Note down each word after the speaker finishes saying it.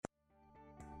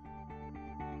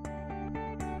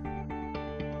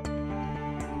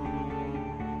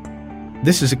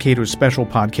This is a Cato Special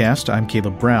podcast. I'm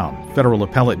Caleb Brown. Federal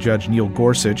Appellate Judge Neil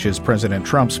Gorsuch is President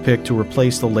Trump's pick to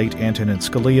replace the late Antonin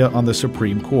Scalia on the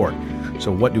Supreme Court.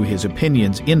 So what do his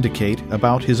opinions indicate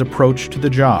about his approach to the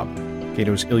job?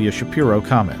 Cato's Ilya Shapiro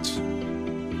comments.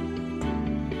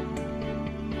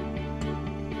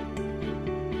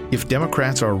 If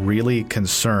Democrats are really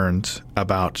concerned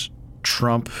about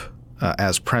Trump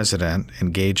as president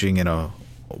engaging in a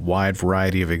wide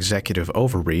variety of executive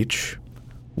overreach,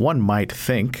 one might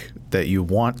think that you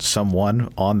want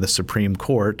someone on the Supreme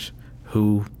Court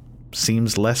who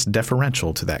seems less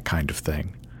deferential to that kind of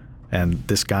thing. And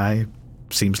this guy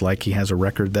seems like he has a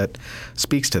record that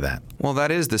speaks to that. Well,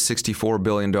 that is the $64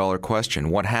 billion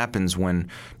question. What happens when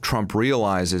Trump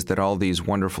realizes that all these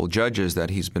wonderful judges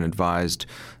that he's been advised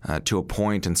to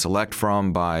appoint and select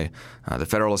from by the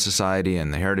Federalist Society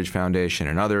and the Heritage Foundation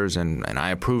and others, and I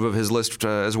approve of his list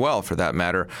as well, for that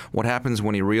matter. What happens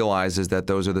when he realizes that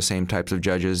those are the same types of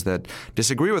judges that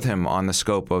disagree with him on the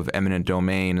scope of eminent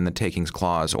domain and the Takings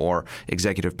Clause or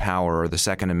executive power or the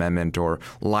Second Amendment or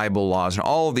libel laws and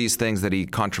all of these things that he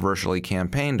controversially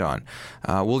campaigned on?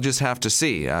 We'll just have to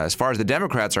see. As far as the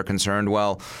Democrats are concerned,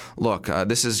 well, look,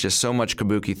 this is just so much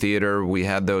kabuki theater. We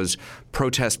had those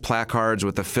protest placards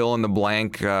with the fill in the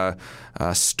blank,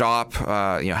 stop,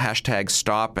 hashtag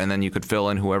stop, and then you could fill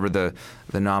in whoever the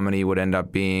nominee would end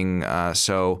up being.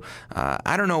 So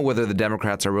I don't know whether the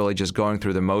Democrats are really just going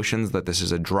through the motions, that this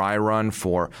is a dry run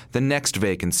for the next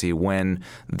vacancy when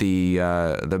the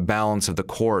balance of the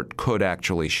court could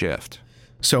actually shift.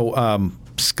 So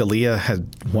Scalia had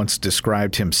once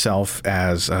described himself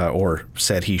as, or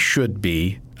said he should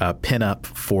be, a pinup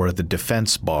for the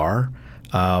defense bar.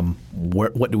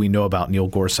 What do we know about Neil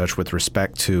Gorsuch with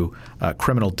respect to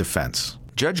criminal defense?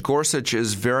 Judge Gorsuch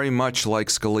is very much like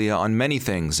Scalia on many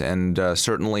things, and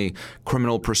certainly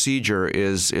criminal procedure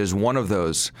is one of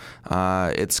those.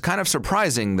 It's kind of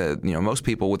surprising that most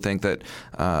people would think that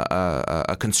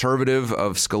a conservative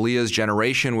of Scalia's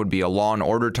generation would be a law and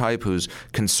order type who's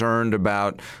concerned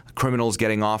about criminals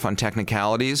getting off on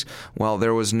technicalities. Well,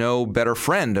 there was no better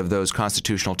friend of those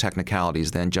constitutional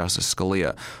technicalities than Justice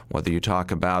Scalia. Whether you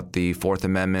talk about the Fourth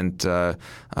Amendment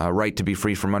right to be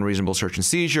free from unreasonable search and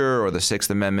seizure, or the Sixth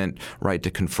Amendment right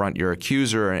to confront your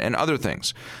accuser, and other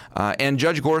things. And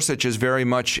Judge Gorsuch is very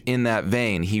much in that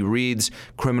vein. He reads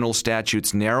criminal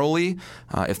statutes narrowly.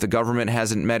 If the government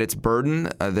hasn't met its burden,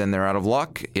 then they're out of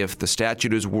luck. If the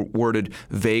statute is worded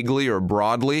vaguely or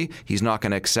broadly, he's not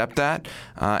going to accept that.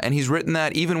 And he's written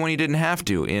that even when he didn't have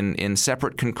to, in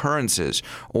separate concurrences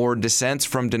or dissents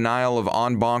from denial of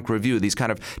en banc review, these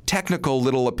kind of technical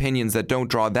little opinions that don't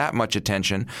draw that much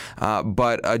attention.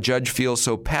 But a judge feels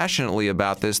so passionately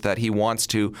about this that he wants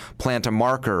to plant a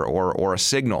marker or a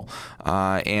signal.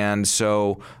 And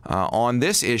so on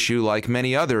this issue, like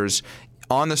many others,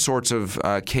 on the sorts of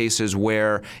cases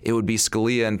where it would be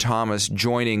Scalia and Thomas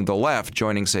joining the left,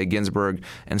 joining, say, Ginsburg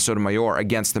and Sotomayor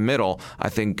against the middle, I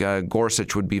think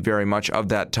Gorsuch would be very much of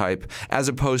that type, as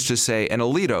opposed to, say, an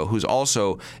Alito, who's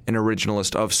also an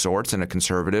originalist of sorts and a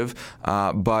conservative,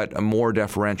 but more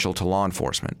deferential to law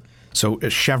enforcement. So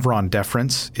Chevron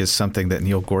deference is something that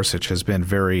Neil Gorsuch has been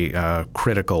very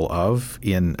critical of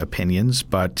in opinions,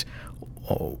 but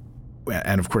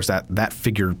and of course that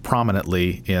figured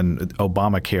prominently in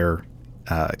Obamacare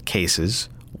cases.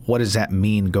 What does that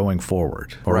mean going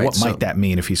forward? Or right, what might that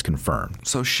mean if he's confirmed?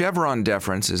 So Chevron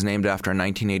deference is named after a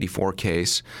 1984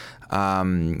 case.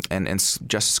 And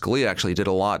Justice Scalia actually did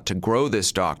a lot to grow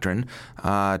this doctrine,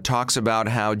 talks about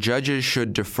how judges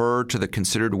should defer to the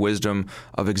considered wisdom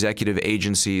of executive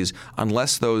agencies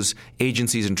unless those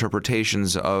agencies'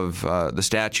 interpretations of the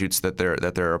statutes that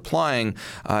they're applying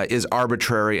is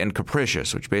arbitrary and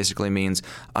capricious, which basically means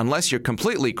unless you're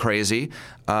completely crazy,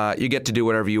 you get to do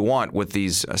whatever you want with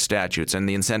these statutes. And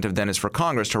the incentive then is for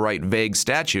Congress to write vague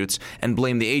statutes and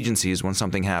blame the agencies when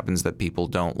something happens that people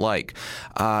don't like.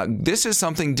 This is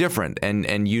something different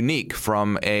and unique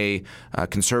from a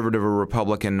conservative or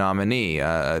Republican nominee.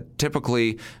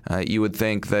 Typically, you would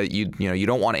think that you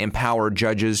don't want to empower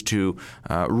judges to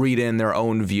read in their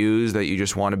own views, that you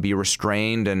just want to be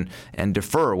restrained and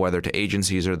defer, whether to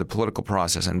agencies or the political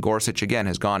process. And Gorsuch, again,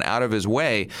 has gone out of his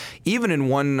way, even in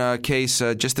one case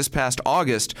just this past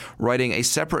August, writing a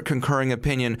separate concurring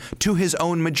opinion to his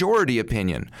own majority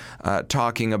opinion,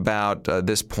 talking about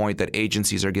this point that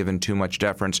agencies are given too much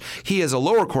deference. He, as a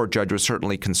lower court judge, was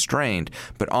certainly constrained,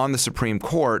 but on the Supreme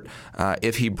Court,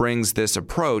 if he brings this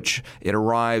approach, it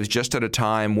arrives just at a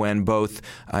time when both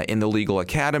in the legal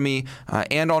academy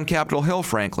and on Capitol Hill,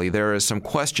 frankly, there is some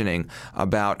questioning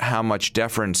about how much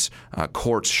deference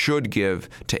courts should give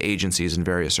to agencies in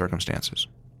various circumstances.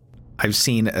 I've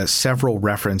seen several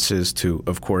references to,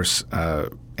 of course,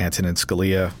 Antonin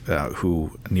Scalia,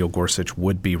 who Neil Gorsuch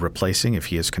would be replacing if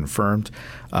he is confirmed,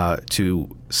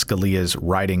 to Scalia's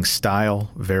writing style,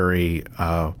 very,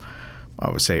 I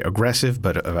would say, aggressive,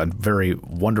 but a very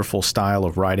wonderful style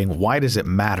of writing. Why does it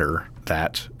matter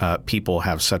that people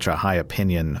have such a high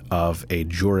opinion of a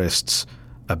jurist's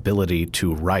ability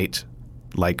to write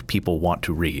like people want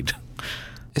to read?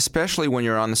 Especially when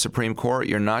you're on the Supreme Court,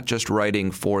 you're not just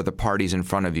writing for the parties in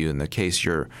front of you in the case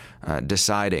you're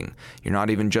deciding. You're not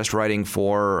even just writing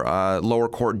for lower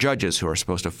court judges who are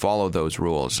supposed to follow those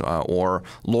rules or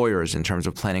lawyers in terms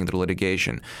of planning the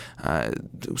litigation.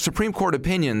 Supreme Court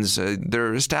opinions,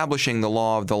 they're establishing the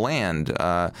law of the land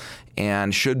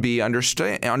and should be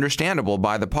understandable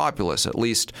by the populace, at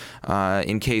least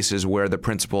in cases where the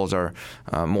principles are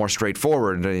more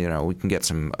straightforward. We can get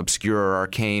some obscure,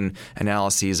 arcane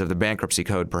analyses of the bankruptcy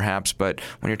code, perhaps, but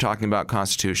when you're talking about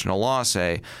constitutional law,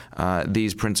 say,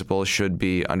 these principles should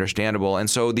be understandable. And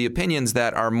so the opinions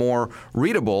that are more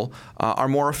readable are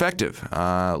more effective.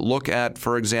 Look at,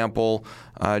 for example,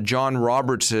 John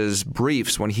Roberts'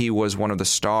 briefs when he was one of the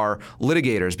star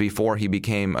litigators before he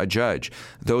became a judge.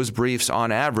 Those briefs,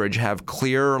 on average, have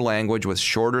clearer language with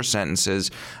shorter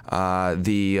sentences,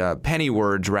 the penny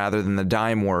words rather than the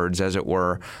dime words, as it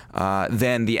were,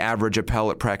 than the average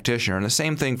appellate practitioner. And the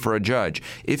same thing for a judge.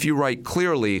 If you write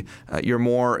clearly, you're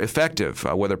more effective,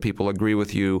 whether people agree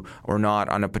with you or not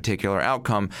on a particular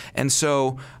outcome. And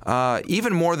so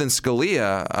even more than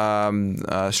Scalia,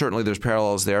 certainly there's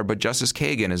parallels there, but Justice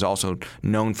Kagan is also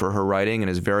known for her writing and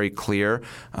is very clear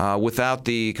without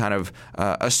the kind of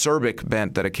acerbic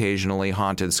bent that occasionally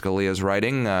haunted Scalia's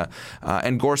writing.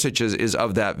 And Gorsuch is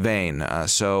of that vein.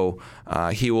 So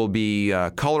he will be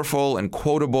colorful and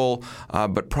quotable,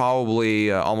 but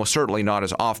probably almost certainly not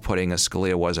as off-putting as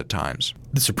Scalia was at times.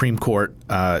 The Supreme Court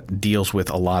deals with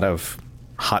a lot of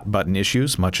hot-button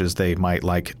issues, much as they might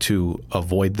like to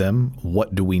avoid them.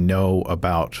 What do we know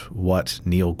about what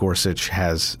Neil Gorsuch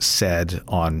has said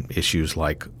on issues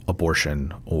like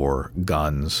abortion or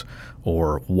guns,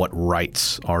 or what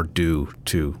rights are due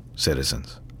to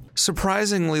citizens?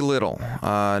 Surprisingly little,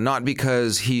 not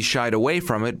because he shied away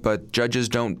from it, but judges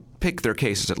don't pick their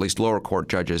cases, at least lower court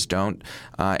judges don't.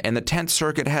 And the Tenth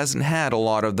Circuit hasn't had a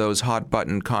lot of those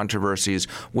hot-button controversies,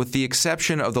 with the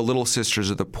exception of the Little Sisters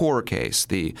of the Poor case,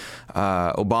 the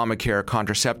Obamacare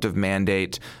contraceptive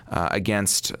mandate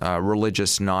against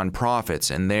religious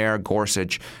nonprofits. And there,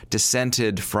 Gorsuch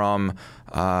dissented from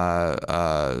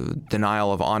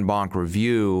denial of en banc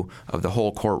review of the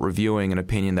whole court reviewing an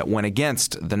opinion that went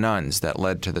against the nuns, that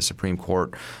led to the Supreme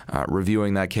Court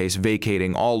reviewing that case,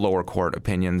 vacating all lower court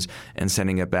opinions and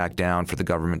sending it back down for the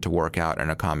government to work out an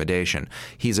accommodation.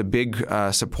 He's a big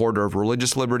supporter of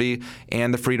religious liberty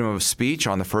and the freedom of speech.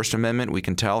 On the First Amendment, we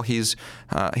can tell he's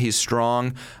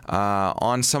strong.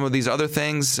 On some of these other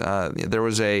things, there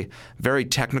was a very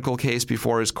technical case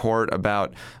before his court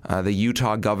about the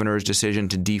Utah governor's decision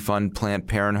to defund Planned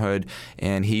Parenthood,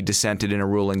 and he dissented in a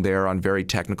ruling there on very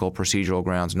technical procedural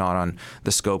grounds, not on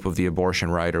the scope of the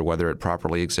abortion right or whether it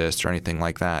properly exists or anything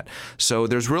like that. So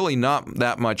there's really not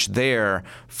that much there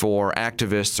for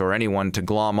activists or anyone to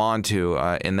glom onto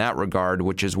in that regard,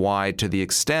 which is why, to the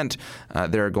extent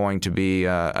there are going to be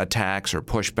attacks or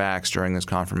pushbacks during this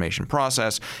confirmation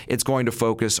process, it's going to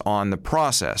focus on the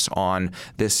process, on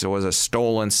this was a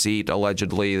stolen seat,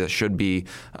 allegedly, that should be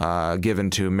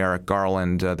given to Merrick Garland,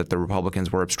 that the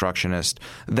Republicans were obstructionist,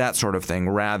 that sort of thing,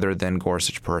 rather than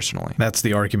Gorsuch personally. That's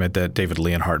the argument that David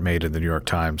Leonhardt made in the New York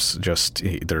Times just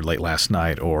either late last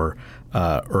night or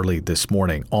early this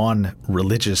morning. On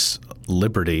religious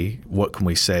liberty, what can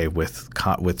we say with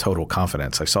total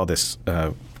confidence? I saw this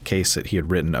case that he had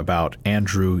written about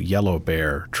Andrew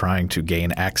Yellowbear trying to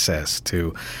gain access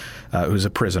to who's a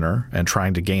prisoner and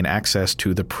trying to gain access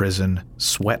to the prison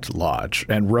sweat lodge,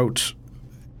 and wrote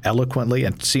eloquently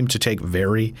and seemed to take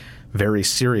very, very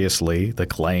seriously the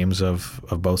claims of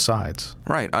both sides.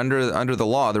 Right. Under the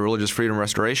law, the Religious Freedom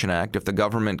Restoration Act, if the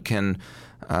government can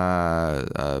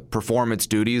perform its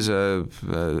duties,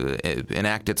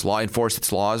 enact its law, enforce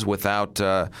its laws without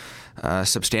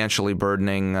substantially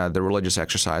burdening the religious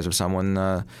exercise of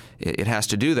someone, it has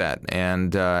to do that.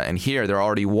 And here there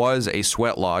already was a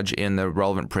sweat lodge in the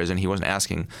relevant prison. He wasn't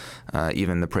asking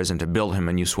even the prison to build him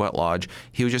a new sweat lodge.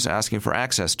 He was just asking for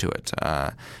access to it.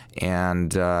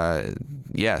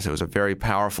 Yes, it was a very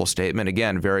powerful statement.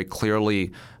 Again, very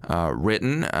clearly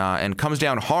written, and comes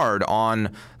down hard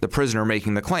on the prisoner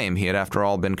making the claim. He had, after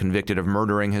all, been convicted of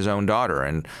murdering his own daughter,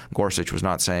 and Gorsuch was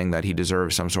not saying that he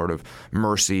deserved some sort of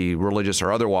mercy religious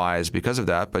or otherwise because of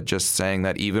that, but just saying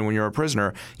that even when you're a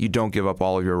prisoner, you don't give up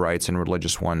all of your rights, and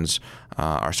religious ones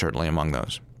are certainly among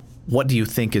those. What do you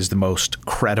think is the most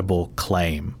credible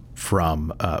claim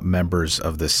from members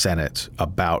of the Senate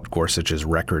about Gorsuch's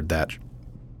record that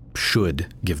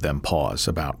should give them pause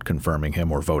about confirming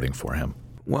him or voting for him?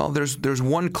 Well, there's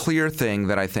one clear thing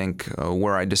that I think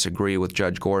where I disagree with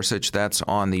Judge Gorsuch. That's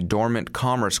on the Dormant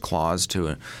Commerce Clause,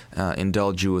 to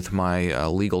indulge you with my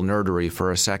legal nerdery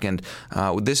for a second.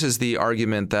 This is the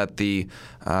argument that the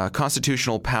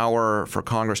constitutional power for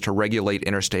Congress to regulate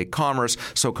interstate commerce,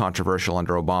 so controversial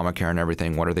under Obamacare and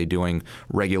everything. What are they doing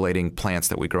regulating plants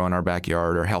that we grow in our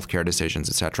backyard or healthcare decisions,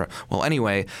 et cetera? Well,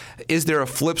 anyway, is there a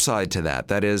flip side to that?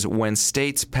 That is, when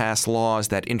states pass laws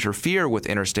that interfere with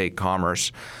interstate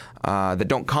commerce, that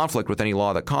don't conflict with any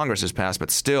law that Congress has passed,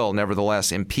 but still,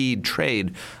 nevertheless, impede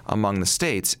trade among the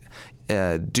states,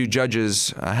 do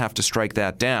judges have to strike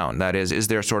that down? That is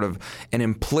there sort of an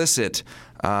implicit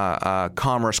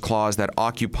commerce clause that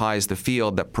occupies the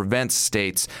field that prevents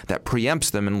states, that preempts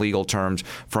them in legal terms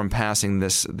from passing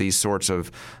these sorts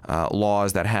of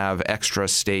laws that have extra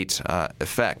state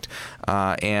effect?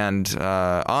 And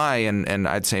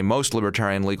I'd say most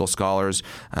libertarian legal scholars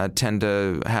tend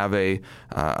to have a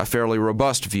fairly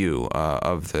robust view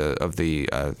of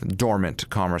the dormant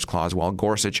commerce clause, while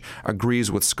Gorsuch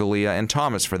agrees with Scalia and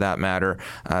Thomas, for that matter,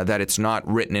 that it's not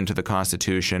written into the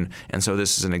Constitution, and so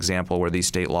this is an example where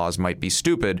these state laws might be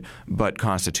stupid but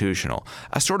constitutional.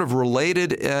 A sort of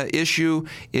related issue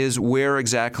is where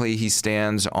exactly he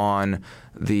stands on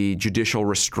the judicial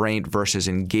restraint versus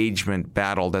engagement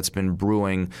battle that's been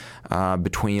brewing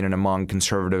between and among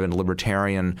conservative and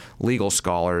libertarian legal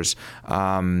scholars.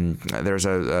 There's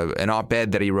an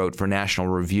op-ed that he wrote for National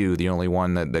Review, the only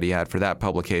one that he had for that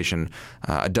publication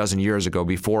a dozen years ago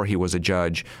before he was a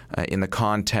judge, in the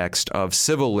context of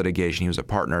civil litigation. He was a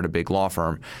partner at a big law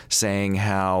firm, saying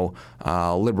how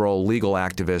liberal legal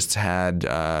activists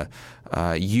had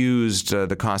used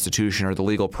the Constitution or the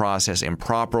legal process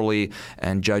improperly,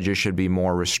 and judges should be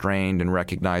more restrained in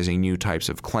recognizing new types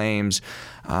of claims.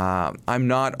 I'm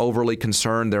not overly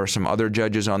concerned. There are some other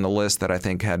judges on the list that I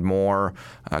think had more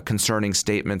concerning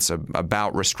statements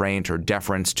about restraint or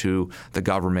deference to the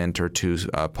government or to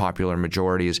popular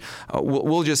majorities.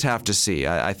 We'll just have to see.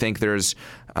 I think there's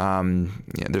kind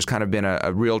of been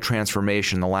a real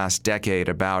transformation in the last decade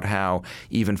about how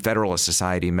even Federalist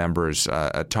Society members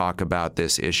talk about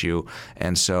this issue,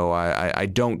 and so I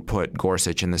don't put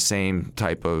Gorsuch in the same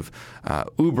type of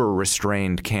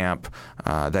uber-restrained camp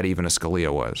that even a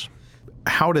Scalia was.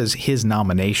 How does his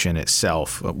nomination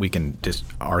itself, we can just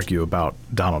argue about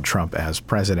Donald Trump as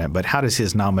president, but how does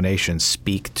his nomination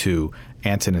speak to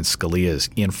Antonin Scalia's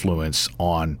influence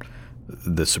on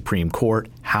the Supreme Court,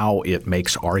 how it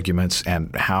makes arguments,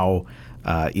 and how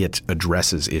it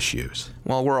addresses issues?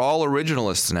 Well, we're all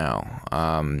originalists now.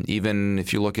 Even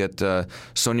if you look at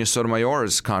Sonia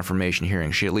Sotomayor's confirmation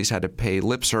hearing, she at least had to pay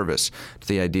lip service to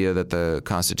the idea that the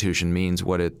Constitution means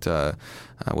what it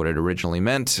originally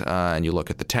meant. And you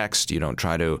look at the text, you don't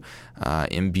try to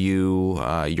imbue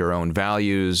your own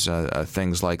values,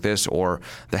 things like this, or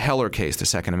the Heller case, the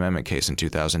Second Amendment case in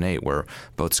 2008, where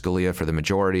both Scalia for the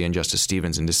majority and Justice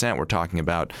Stevens in dissent were talking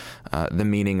about the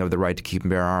meaning of the right to keep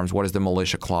and bear arms. What does the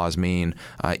militia clause mean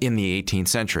in the 18th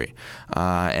century?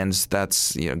 And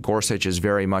that's, Gorsuch is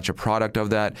very much a product of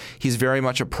that. He's very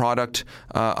much a product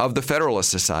of the Federalist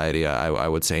Society, I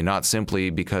would say, not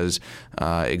simply because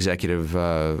Executive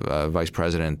Vice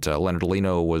President Leonard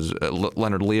Leo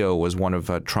was one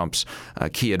of Trump's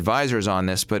key advisors on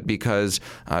this, but because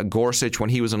Gorsuch, when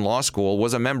he was in law school,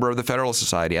 was a member of the Federalist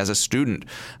Society as a student.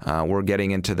 We're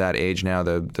getting into that age now.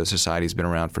 The society's been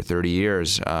around for 30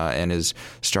 years and is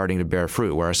starting to bear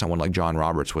fruit, whereas someone like John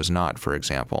Roberts was not, for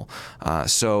example.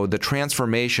 So the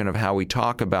transformation of how we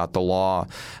talk about the law,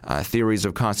 theories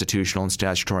of constitutional and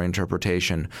statutory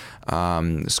interpretation,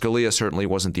 Scalia certainly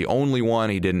wasn't the only one.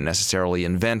 He didn't necessarily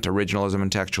invent originalism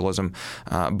and textualism,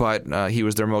 but he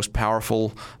was their most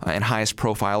powerful and highest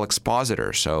profile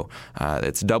expositor. So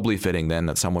it's doubly fitting then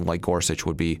that someone like Gorsuch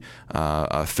would be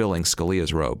filling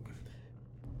Scalia's robe.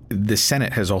 The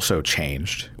Senate has also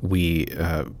changed.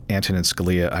 Antonin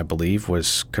Scalia, I believe,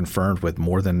 was confirmed with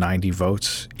more than 90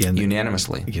 votes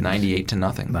unanimously, 98 to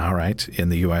nothing. All right, in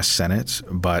the U.S. Senate.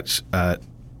 But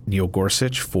Neil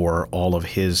Gorsuch, for all of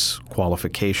his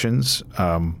qualifications,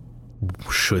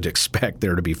 should expect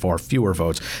there to be far fewer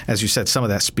votes. As you said, some of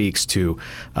that speaks to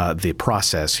the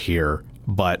process here,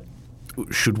 but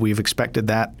should we have expected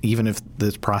that even if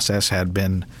this process had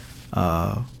been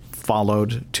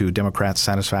followed to Democrats'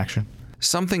 satisfaction?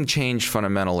 something changed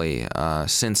fundamentally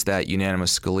since that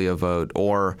unanimous Scalia vote,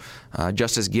 or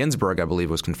Justice Ginsburg, I believe,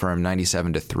 was confirmed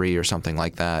 97-3 or something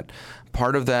like that.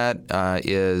 Part of that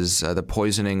is the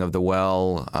poisoning of the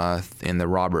well in the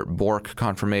Robert Bork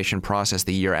confirmation process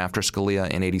the year after Scalia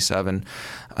in 87.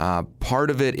 Part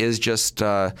of it is just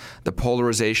the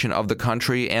polarization of the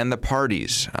country and the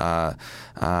parties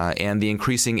and the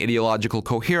increasing ideological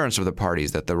coherence of the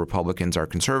parties, that the Republicans are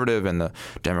conservative and the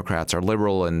Democrats are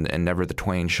liberal, and never the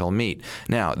twain shall meet.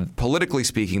 Now, politically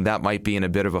speaking, that might be in a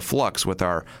bit of a flux with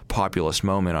our populist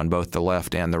moment on both the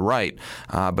left and the right.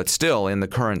 But still, in the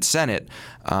current Senate,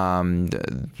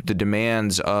 the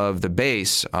demands of the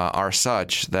base are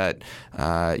such that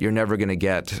you're never going to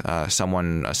get a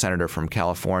senator from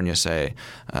California, say,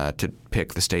 to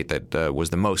pick the state that was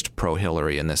the most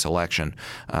pro-Hillary in this election,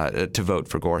 to vote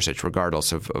for Gorsuch,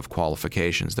 regardless of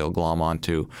qualifications. They'll glom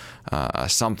onto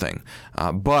something.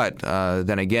 But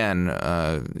then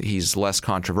again, he's less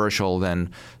controversial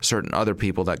than certain other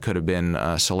people that could have been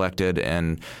selected,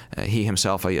 and he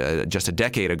himself, just a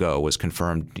decade ago, was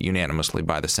confirmed unanimously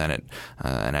by the Senate.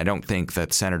 And I don't think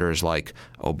that senators like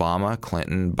Obama,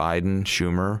 Clinton, Biden,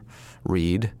 Schumer,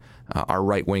 Reid are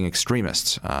right-wing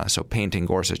extremists. So painting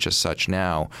Gorsuch as such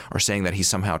now, or saying that he's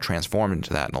somehow transformed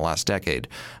into that in the last decade,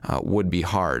 would be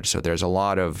hard. So there's a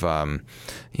lot of,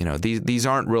 these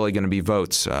aren't really going to be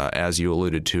votes, as you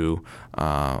alluded to,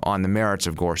 on the merits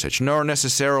of Gorsuch, nor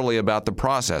necessarily about the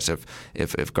process.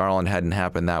 If Garland hadn't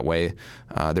happened that way,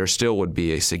 there still would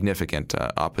be a significant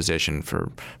opposition.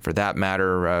 For that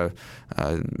matter,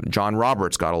 John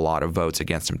Roberts got a lot of votes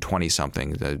against him,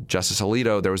 20-something. Justice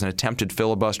Alito, there was an attempted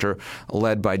filibuster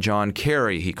led by John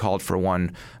Kerry. He called for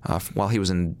one while he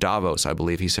was in Davos, I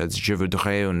believe. He said, "Je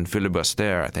voudrais un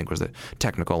filibuster," I think was the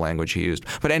technical language he used.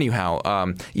 But anyhow,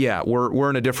 we're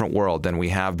in a different world than we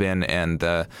have been, and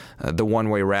the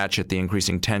one-way ratchet, the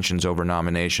increasing tensions over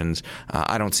nominations,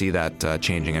 I don't see that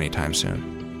changing anytime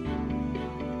soon.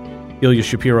 Ilya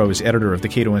Shapiro is editor of the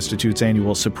Cato Institute's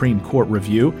annual Supreme Court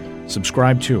Review.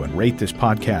 Subscribe to and rate this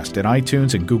podcast at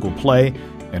iTunes and Google Play,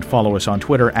 and follow us on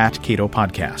Twitter @Cato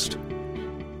Podcast.